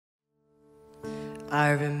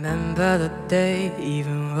I remember the day,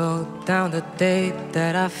 even wrote down the date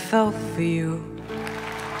that I fell for you.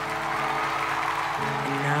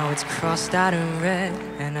 And now it's crossed out in red,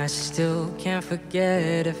 and I still can't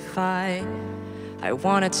forget if I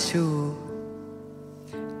wanted to.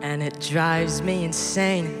 And it drives me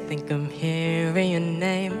insane, think I'm hearing your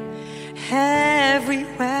name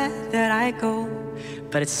everywhere that I go,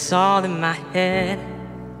 but it's all in my head.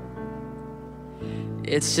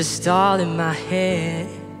 It's just all in my head.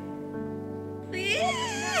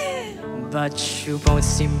 But you won't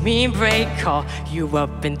see me break, call you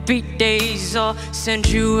up in 3 days, or send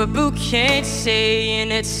you a bouquet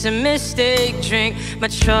saying it's a mistake. Drink my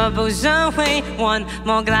troubles away, one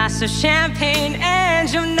more glass of champagne,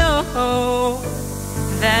 and you'll know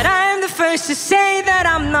that I'm the first to say that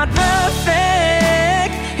I'm not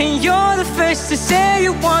perfect, and you're the first to say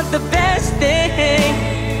you want the best thing.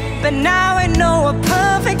 But now I know a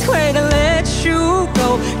perfect way to let you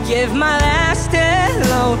go. Give my last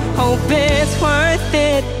hello, hope it's worth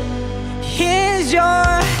it. Here's your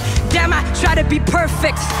damn, I try to be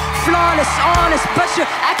perfect, flawless, honest, but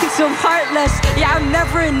you're acting so heartless. Yeah, I'm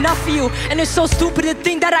never enough for you, and it's so stupid to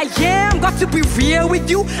think that I am. Got to be real with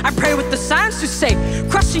you. I pray with the signs to say,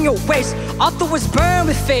 crushing your waist, all the words burn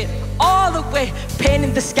with fate. All the way, pain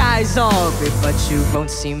in the sky's all gray, but you won't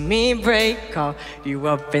see me break. Call you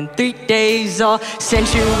up in 3 days, or send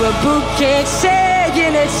you a bouquet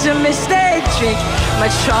saying it's a mistake. Drink my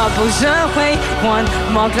troubles away, one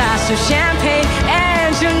more glass of champagne,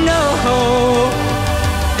 and you know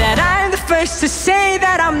that I'm the first to say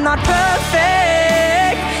that I'm not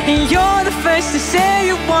perfect, and you're the first to say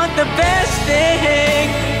you want the best thing.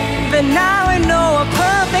 But now I know a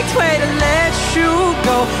perfect way to let you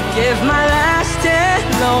go. Give my last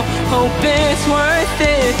hello, hope it's worth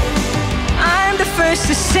it. I'm the first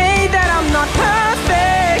to say that I'm not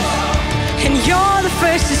perfect, and you're the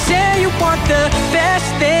first to say you want the best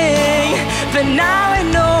thing. But now I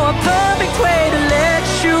know a perfect way to let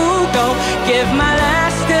you go. Give my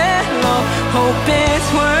last hello, hope it's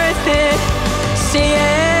worth it. Say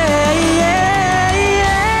yeah, yeah.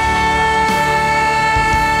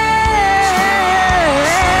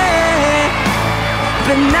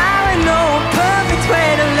 But now I know a perfect way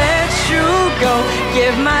to let you go.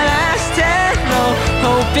 Give my last hello,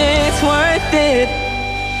 hope it's worth it.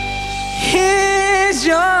 Here's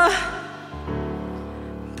your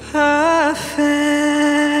perfect.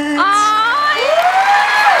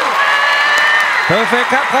 Perfect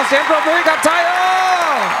ครับขอเสียงปรบมือกับไทโอ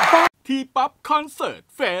ทีป๊อปคอนเสิร์ต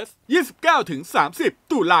เฟส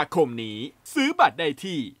 29-30 ตุลาคมนี้ซื้อบัตรได้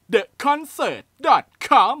ที่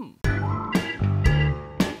theconcert.com